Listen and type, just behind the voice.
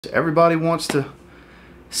Everybody wants to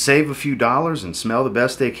save a few dollars and smell the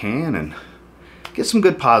best they can and get some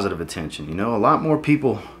good positive attention. You know, a lot more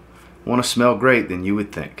people want to smell great than you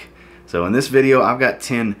would think. So in this video, I've got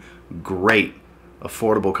 10 great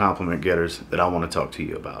affordable compliment getters that I want to talk to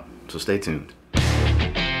you about. So stay tuned.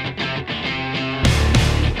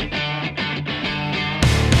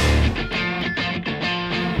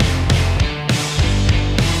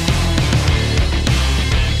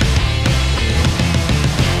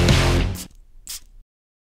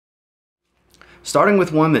 Starting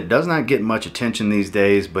with one that does not get much attention these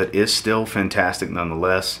days, but is still fantastic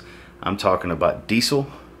nonetheless. I'm talking about Diesel,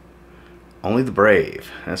 Only the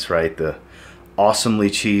Brave. That's right, the awesomely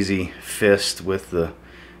cheesy fist with the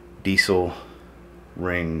Diesel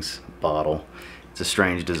rings bottle. It's a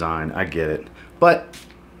strange design, I get it, but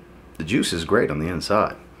the juice is great on the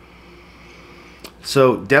inside.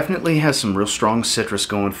 So definitely has some real strong citrus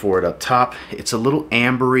going for it up top. It's a little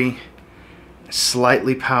ambery,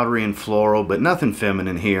 slightly powdery and floral, but nothing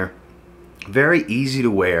feminine here. Very easy to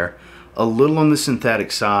wear, a little on the synthetic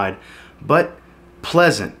side, but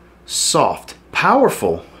pleasant, soft,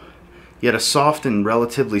 powerful, yet a soft and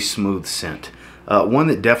relatively smooth scent. One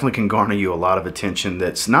that definitely can garner you a lot of attention.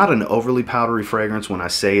 That's not an overly powdery fragrance. When I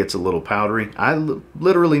say it's a little powdery, I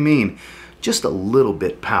literally mean just a little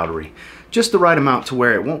bit powdery. Just the right amount to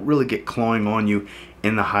where it won't really get cloying on you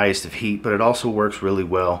in the highest of heat, but it also works really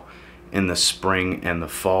well in the spring and the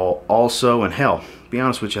fall also. And hell, to be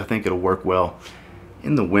honest with you, I think it'll work well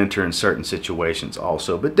in the winter in certain situations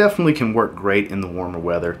also, but definitely can work great in the warmer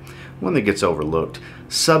weather, one that gets overlooked.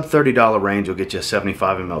 Sub $30 range will get you a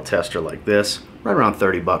 75 ml tester like this, right around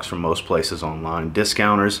 30 bucks from most places online,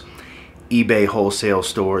 discounters, eBay wholesale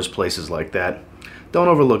stores, places like that. Don't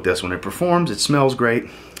overlook this one. It performs, it smells great,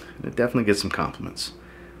 and it definitely gets some compliments.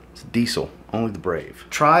 It's Diesel, Only the Brave.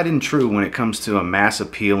 Tried and true when it comes to a mass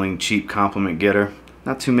appealing, cheap compliment getter.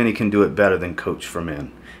 Not too many can do it better than Coach for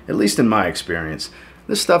Men, at least in my experience.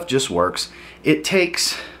 This stuff just works. It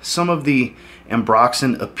takes some of the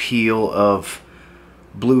ambroxan appeal of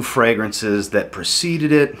blue fragrances that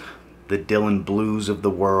preceded it, the Dylan Blues of the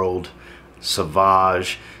world,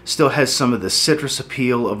 Sauvage, still has some of the citrus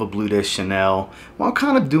appeal of a Bleu de Chanel, while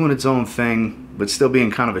kind of doing its own thing, but still being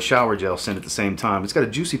kind of a shower gel scent at the same time. It's got a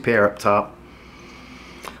juicy pear up top,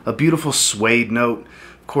 a beautiful suede note.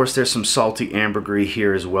 Of course, there's some salty ambergris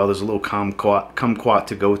here as well. There's a little kumquat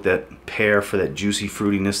to go with that pear for that juicy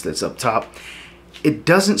fruitiness that's up top. It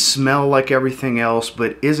doesn't smell like everything else,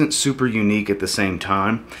 but isn't super unique at the same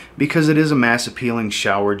time, because it is a mass appealing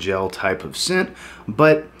shower gel type of scent,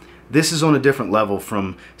 but this is on a different level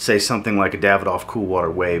from, say, something like a Davidoff Cool Water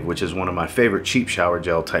Wave, which is one of my favorite cheap shower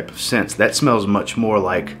gel type of scents. That smells much more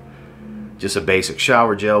like just a basic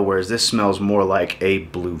shower gel, whereas this smells more like a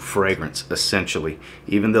blue fragrance, essentially.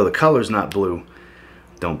 Even though the color's not blue,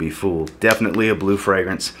 don't be fooled. Definitely a blue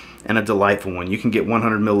fragrance, and a delightful one. You can get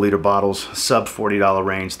 100 milliliter bottles, sub $40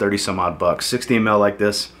 range, 30 some odd bucks. 60 ml like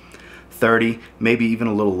this, 30, maybe even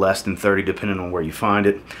a little less than 30 depending on where you find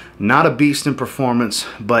it. Not a beast in performance,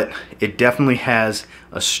 but it definitely has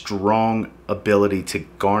a strong ability to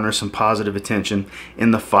garner some positive attention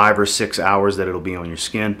in the 5 or 6 hours that it'll be on your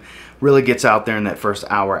skin. Really gets out there in that first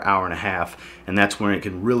hour, hour and a half, and that's when it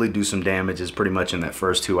can really do some damage, is pretty much in that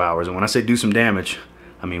first 2 hours. And when I say do some damage,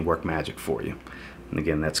 I mean work magic for you. And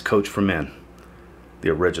again, that's Coach for Men, the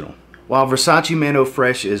original. While Versace Man Eau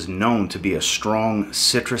Fresh is known to be a strong,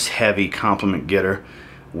 citrus-heavy compliment getter,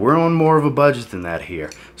 we're on more of a budget than that here.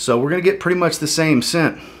 So we're going to get pretty much the same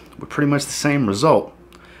scent with pretty much the same result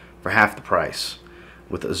for half the price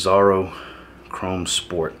with Zaharoff Chrome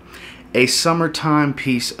Sport. A summertime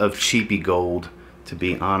piece of cheapy gold, to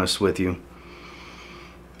be honest with you.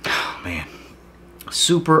 Oh, man.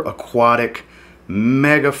 Super aquatic,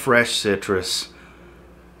 mega fresh citrus,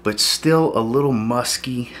 but still a little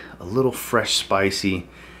musky, a little fresh spicy.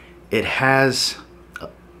 It has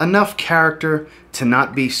enough character to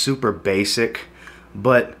not be super basic,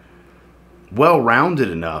 but well-rounded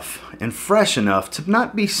enough and fresh enough to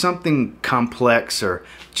not be something complex or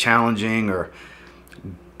challenging or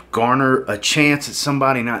garner a chance at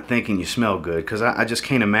somebody not thinking you smell good, because I just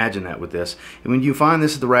can't imagine that with this. And when you find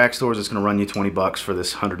this at the rack stores, it's going to run you 20 bucks for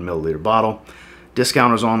this 100 milliliter bottle.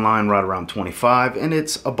 Discounters online right around 25, and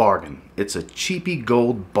it's a bargain. It's a cheapy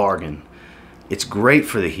gold bargain. It's great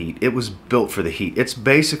for the heat. It was built for the heat. It's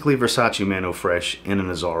basically Versace Man Eau Fresh in an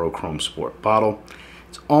Zaharoff Chrome Sport bottle.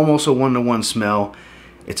 It's almost a one-to-one smell.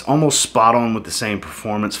 It's almost spot on with the same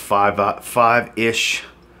performance, five-ish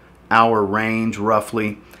hour range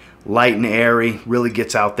roughly. Light and airy, really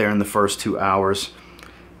gets out there in the first 2 hours.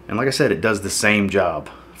 And like I said, it does the same job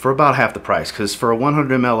for about half the price, because for a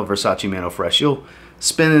 100 ml of Versace Mano Fresh, you'll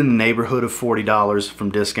spend in the neighborhood of $40 from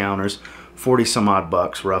discounters, 40 some odd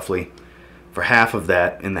bucks roughly. For half of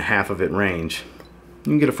that, in the half of it range, you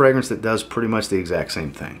can get a fragrance that does pretty much the exact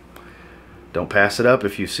same thing. Don't pass it up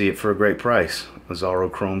if you see it for a great price.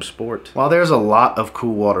 Zaharoff Chrome Sport. While there's a lot of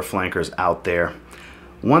cool water flankers out there,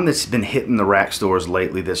 one that's been hitting the rack stores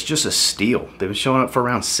lately that's just a steal, they've been showing up for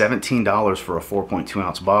around $17 for a 4.2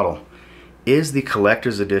 ounce bottle, is the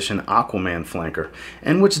Collector's Edition Aquaman flanker.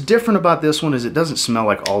 And what's different about this one is it doesn't smell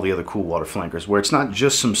like all the other cool water flankers, where it's not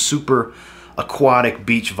just some super aquatic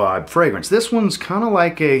beach vibe fragrance. This one's kind of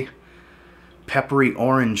like a peppery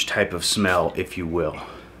orange type of smell, if you will.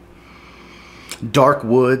 Dark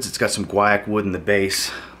woods, it's got some guaiac wood in the base.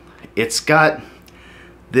 It's got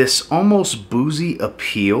this almost boozy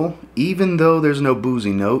appeal, even though there's no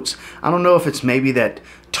boozy notes. I don't know if it's maybe that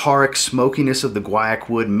taric smokiness of the guaiac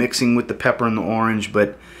wood mixing with the pepper and the orange,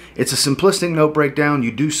 but it's a simplistic note breakdown.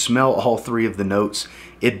 You do smell all three of the notes.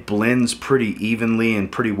 It blends pretty evenly and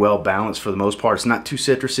pretty well balanced for the most part. It's not too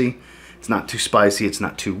citrusy, it's not too spicy, it's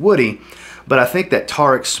not too woody. But I think that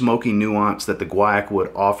taric smoky nuance that the guaiac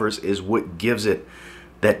wood offers is what gives it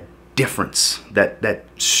that difference, that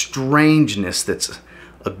strangeness that's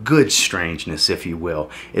a good strangeness, if you will.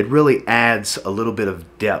 It really adds a little bit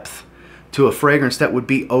of depth to a fragrance that would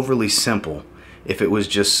be overly simple if it was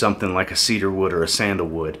just something like a cedar wood or a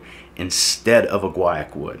sandalwood instead of a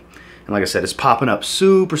guaiac wood. And like I said, it's popping up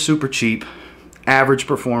super, super cheap. Average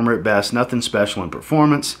performer at best, nothing special in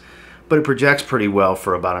performance, but it projects pretty well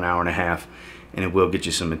for about an hour and a half, and it will get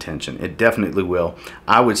you some attention. It definitely will.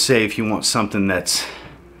 I would say if you want something that's a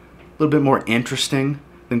little bit more interesting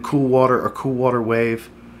than Cool Water or Cool Water Wave,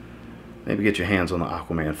 maybe get your hands on the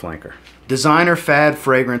Aquaman flanker. Designer fad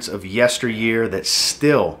fragrance of yesteryear that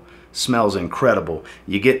still smells incredible.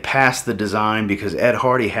 You get past the design because Ed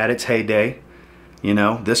Hardy had its heyday. You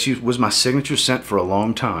know, this was my signature scent for a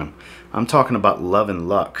long time. I'm talking about Love and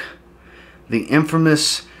Luck, the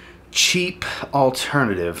infamous cheap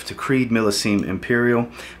alternative to Creed Millésime Imperial,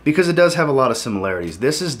 because it does have a lot of similarities.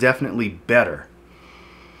 This is definitely better,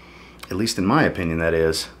 at least in my opinion that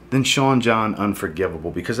is, than Sean John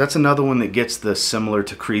Unforgivable, because that's another one that gets the similar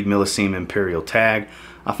to Creed Millésime Imperial tag.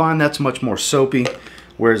 I find that's much more soapy,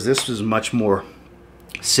 whereas this is much more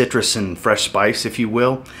citrus and fresh spice, if you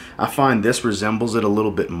will. I find this resembles it a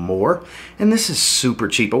little bit more, and this is super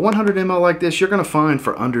cheap. A 100 ml like this you're going to find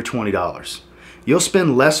for under $20. You'll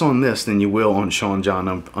spend less on this than you will on Sean John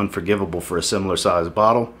Unforgivable for a similar size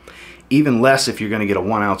bottle. Even less if you're going to get a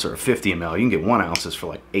 1 ounce or a 50 ml. You can get 1 ounces for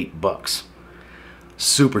like $8.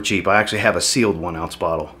 Super cheap. I actually have a sealed 1 ounce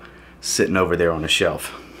bottle sitting over there on the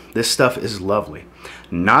shelf. This stuff is lovely.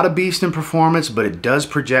 Not a beast in performance, but it does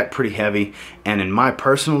project pretty heavy. And in my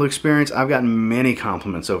personal experience, I've gotten many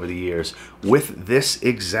compliments over the years with this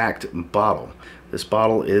exact bottle. This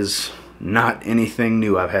bottle is not anything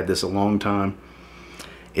new. I've had this a long time.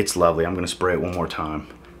 It's lovely. I'm going to spray it one more time.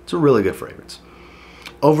 It's a really good fragrance.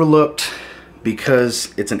 Overlooked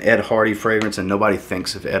because it's an Ed Hardy fragrance and nobody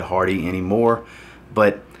thinks of Ed Hardy anymore.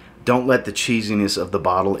 But don't let the cheesiness of the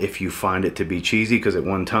bottle, if you find it to be cheesy, because at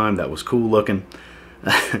one time that was cool looking.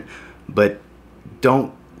 But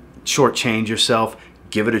don't shortchange yourself.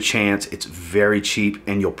 Give it a chance. It's very cheap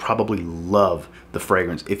and you'll probably love the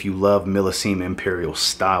fragrance if you love Millésime Imperial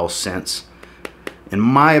style scents. In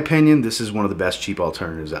my opinion, this is one of the best cheap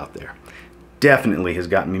alternatives out there. Definitely has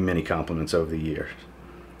gotten me many compliments over the years.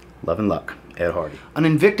 Love and Luck, Ed Hardy. An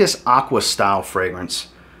Invictus Aqua style fragrance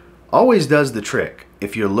always does the trick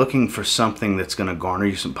if you're looking for something that's going to garner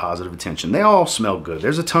you some positive attention. They all smell good.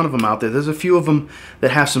 There's a ton of them out there. There's a few of them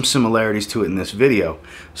that have some similarities to it in this video,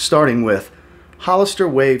 starting with Hollister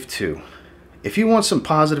Wave 2. If you want some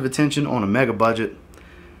positive attention on a mega budget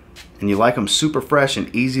and you like them super fresh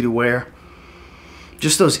and easy to wear,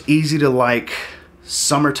 just those easy to like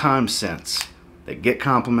summertime scents that get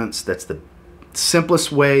compliments, that's the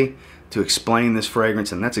simplest way to explain this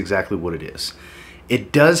fragrance, and that's exactly what it is.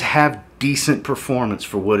 It does have decent performance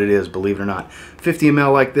for what it is, believe it or not. 50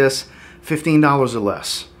 ml like this, $15 or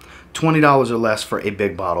less. $20 or less for a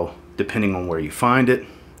big bottle, depending on where you find it.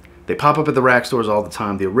 They pop up at the rack stores all the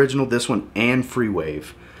time. The original, this one, and Free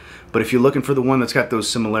Wave. But if you're looking for the one that's got those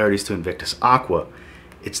similarities to Invictus Aqua,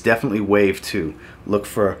 it's definitely Wave 2. Look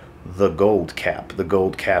for the gold cap. The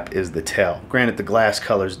gold cap is the tell. Granted, the glass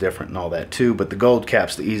color is different and all that too, but the gold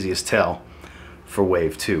cap's the easiest tell for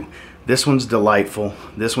Wave 2. This one's delightful.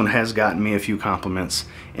 This one has gotten me a few compliments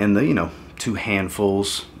in the, 2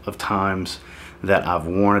 handfuls of times that I've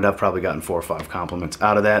worn it. I've probably gotten 4 or 5 compliments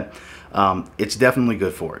out of that. It's definitely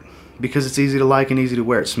good for it. because it's easy to like and easy to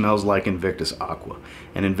wear. It smells like Invictus Aqua.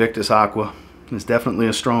 And Invictus Aqua is definitely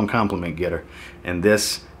a strong compliment getter. And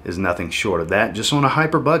this is nothing short of that, just on a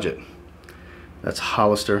hyper budget. That's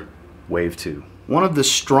Hollister Wave 2. One of the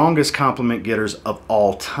strongest compliment getters of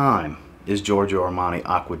all time is Giorgio Armani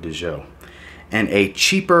Acqua di Gio. And a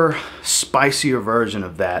cheaper, spicier version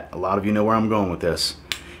of that, a lot of you know where I'm going with this,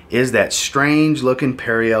 is that strange looking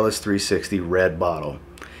Perry Ellis 360 red bottle.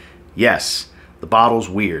 Yes, the bottle's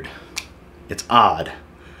weird. It's odd,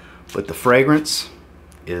 but the fragrance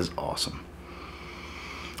is awesome.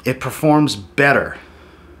 It performs better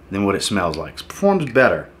than what it smells like. It performs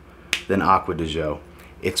better than Acqua di Gio.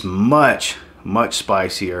 It's much, much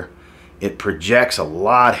spicier. It projects a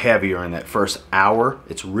lot heavier in that first hour.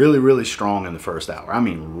 It's really, really strong in the first hour. I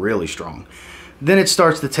mean, really strong. Then it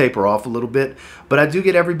starts to taper off a little bit, but I do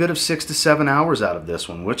get every bit of 6 to 7 hours out of this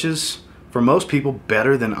one, which is, for most people,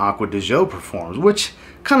 better than Acqua di Gio performs, which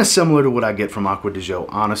kind of similar to what I get from Acqua di Gio.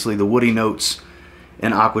 Honestly, the woody notes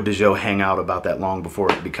in Acqua di Gio hang out about that long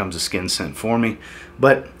before it becomes a skin scent for me,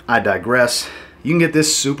 but I digress. You can get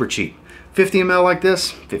this super cheap. 50 ml like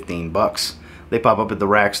this, 15 bucks. They pop up at the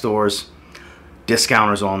rack stores,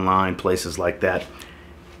 discounters online, places like that.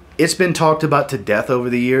 It's been talked about to death over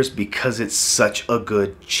the years because it's such a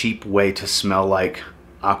good, cheap way to smell like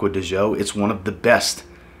Acqua di Gio. It's one of the best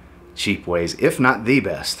cheap ways, if not the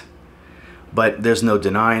best. But there's no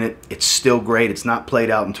denying it. It's still great. It's not played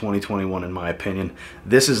out in 2021, in my opinion.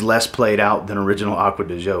 This is less played out than original Acqua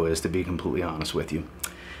di Gio is, to be completely honest with you.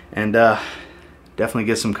 And definitely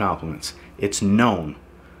get some compliments. It's known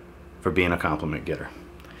for being a compliment getter.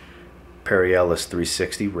 Perry Ellis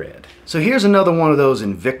 360 Red. So here's another one of those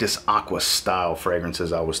Invictus Aqua style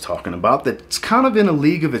fragrances I was talking about that's kind of in a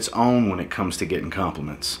league of its own when it comes to getting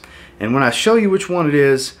compliments. And when I show you which one it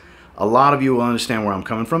is, a lot of you will understand where I'm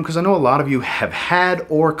coming from, because I know a lot of you have had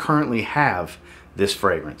or currently have this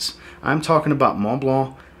fragrance. I'm talking about Mont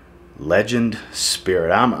Blanc Legend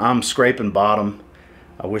Spirit. I'm scraping bottom.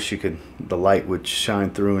 I wish the light would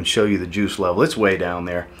shine through and show you the juice level. It's way down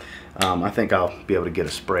there. I think I'll be able to get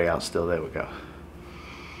a spray out still. There we go.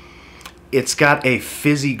 It's got a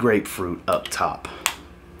fizzy grapefruit up top.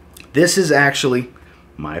 This is actually,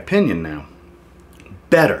 my opinion now,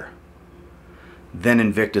 better than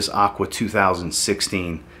Invictus Aqua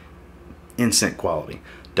 2016 in scent quality.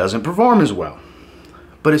 Doesn't perform as well.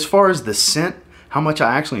 But as far as the scent, how much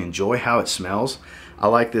I actually enjoy how it smells, I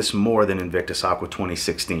like this more than Invictus Aqua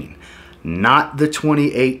 2016. Not the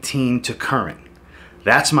 2018 to current.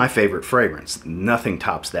 That's my favorite fragrance. Nothing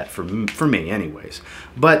tops that for me anyways.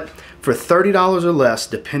 But for $30 or less,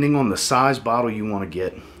 depending on the size bottle you want to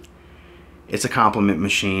get, it's a compliment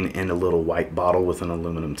machine in a little white bottle with an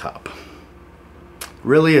aluminum top.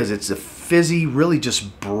 Really is. It's a fizzy, really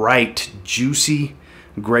just bright, juicy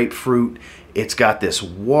grapefruit. It's got this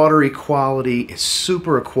watery quality. It's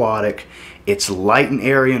super aquatic. It's light and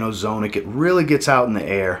airy and ozonic. It really gets out in the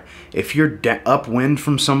air. If you're upwind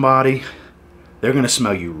from somebody, they're going to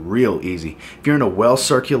smell you real easy. If you're in a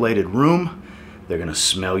well-circulated room, they're going to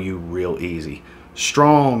smell you real easy.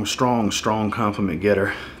 Strong, strong, strong compliment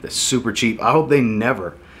getter. That's super cheap. I hope they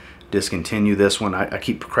never discontinue this one. I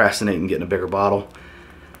keep procrastinating getting a bigger bottle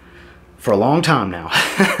for a long time now.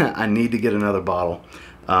 I need to get another bottle.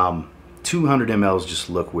 200 mLs just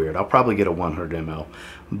look weird. I'll probably get a 100 ml.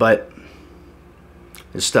 But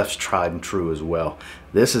this stuff's tried and true as well.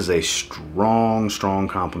 This is a strong, strong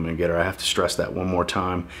compliment getter. I have to stress that one more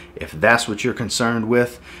time. If that's what you're concerned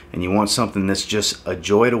with and you want something that's just a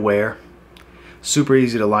joy to wear, super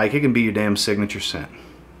easy to like, it can be your damn signature scent.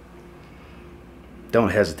 Don't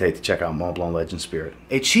hesitate to check out Mont Blanc Legend Spirit.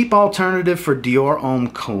 A cheap alternative for Dior Homme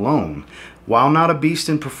Cologne. While not a beast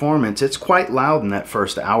in performance, it's quite loud in that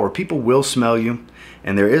first hour. People will smell you,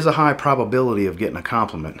 and there is a high probability of getting a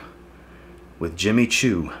compliment with Jimmy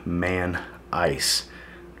Choo Man Ice.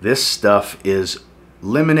 This stuff is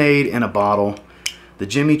lemonade in a bottle. The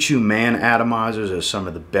Jimmy Choo Man Atomizers are some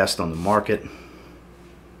of the best on the market.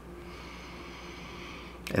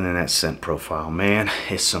 And then that scent profile, man,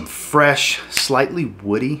 is some fresh, slightly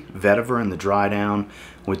woody vetiver in the dry down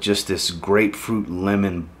with just this grapefruit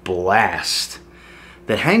lemon blast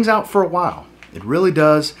that hangs out for a while. It really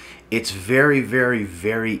does. It's very, very,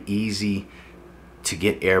 very easy to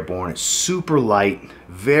get airborne. It's super light,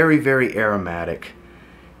 very, very aromatic,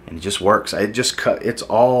 and it just works. It's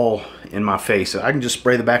all in my face. I can just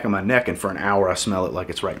spray the back of my neck, and for an hour I smell it like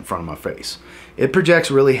it's right in front of my face. It projects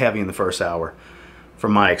really heavy in the first hour,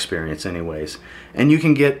 from my experience anyways. And you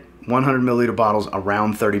can get 100 milliliter bottles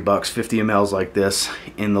around 30 bucks, 50 mLs like this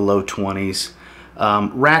in the low 20s.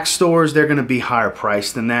 Rack stores, they're going to be higher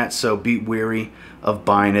priced than that, so be wary of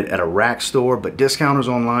buying it at a rack store, but discounters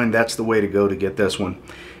online, that's the way to go to get this one.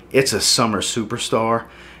 It's a summer superstar,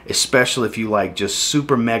 especially if you like just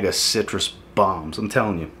super mega citrus bombs. I'm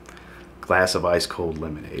telling you, glass of ice cold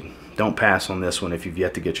lemonade. Don't pass on this one if you've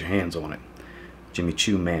yet to get your hands on it. Jimmy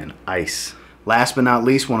Choo, man, ice. Last but not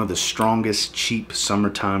least, one of the strongest cheap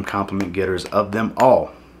summertime compliment getters of them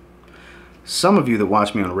all. Some of you that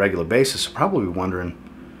watch me on a regular basis are probably wondering,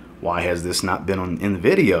 why has this not been in the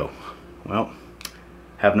video? Well,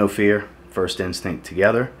 have no fear. First Instinct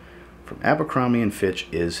Together from Abercrombie & Fitch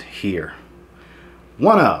is here.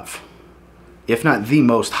 One of, if not the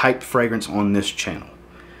most hyped fragrance on this channel,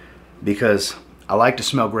 because I like to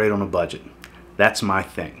smell great on a budget. That's my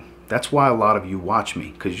thing. That's why a lot of you watch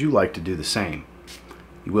me, because you like to do the same.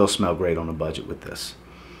 You will smell great on a budget with this.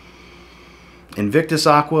 Invictus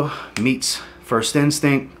Aqua meets First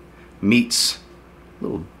Instinct meets a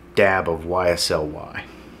little dab of YSLY.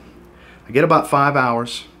 I get about 5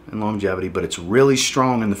 hours in longevity, but it's really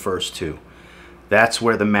strong in the first 2. That's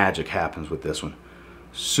where the magic happens with this one.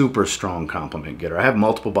 Super strong compliment getter. I have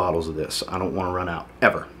multiple bottles of this. I don't want to run out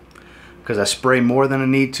ever, because I spray more than I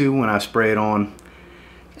need to when I spray it on,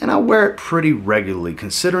 and I wear it pretty regularly.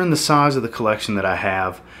 Considering the size of the collection that I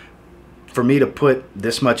have, for me to put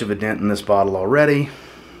this much of a dent in this bottle already,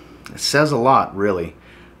 it says a lot, really.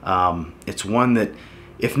 It's one that,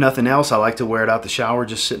 if nothing else, I like to wear it out the shower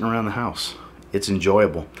just sitting around the house. It's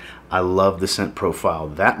enjoyable. I love the scent profile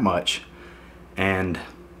that much, and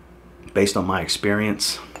based on my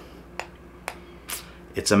experience,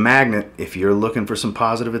 it's a magnet if you're looking for some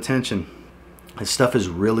positive attention. This stuff is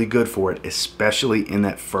really good for it, especially in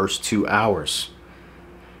that first 2 hours.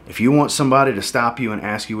 If you want somebody to stop you and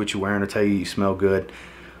ask you what you're wearing or tell you you smell good,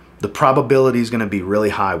 the probability is going to be really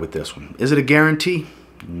high with this one. Is it a guarantee?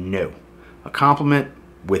 No. A compliment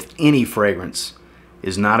with any fragrance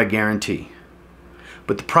is not a guarantee.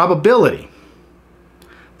 But the probability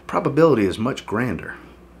is much grander,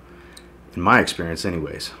 in my experience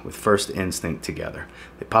anyways, with First Instinct Together.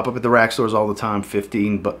 They pop up at the rack stores all the time.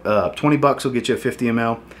 20 bucks will get you a 50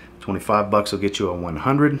 ml. 25 bucks will get you a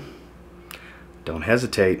 100. Don't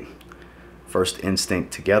hesitate. First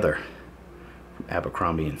Instinct Together from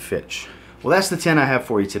Abercrombie & Fitch. Well, that's the 10 I have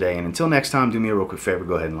for you today, and until next time, do me a real quick favor,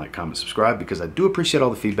 go ahead and like, comment, subscribe, because I do appreciate all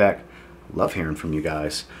the feedback. Love hearing from you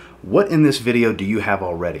guys. What in this video do you have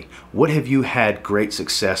already? What have you had great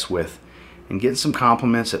success with? And getting some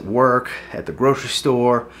compliments at work, at the grocery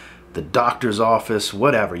store, the doctor's office,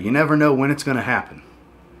 whatever. You never know when it's going to happen,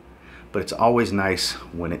 but it's always nice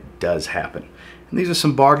when it does happen. And these are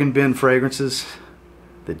some bargain bin fragrances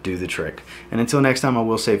that do the trick. And until next time, I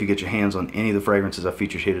will say, if you get your hands on any of the fragrances I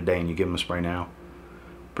featured here today and you give them a spray now,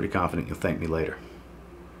 pretty confident you'll thank me later.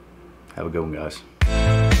 Have a good one,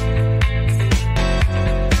 guys.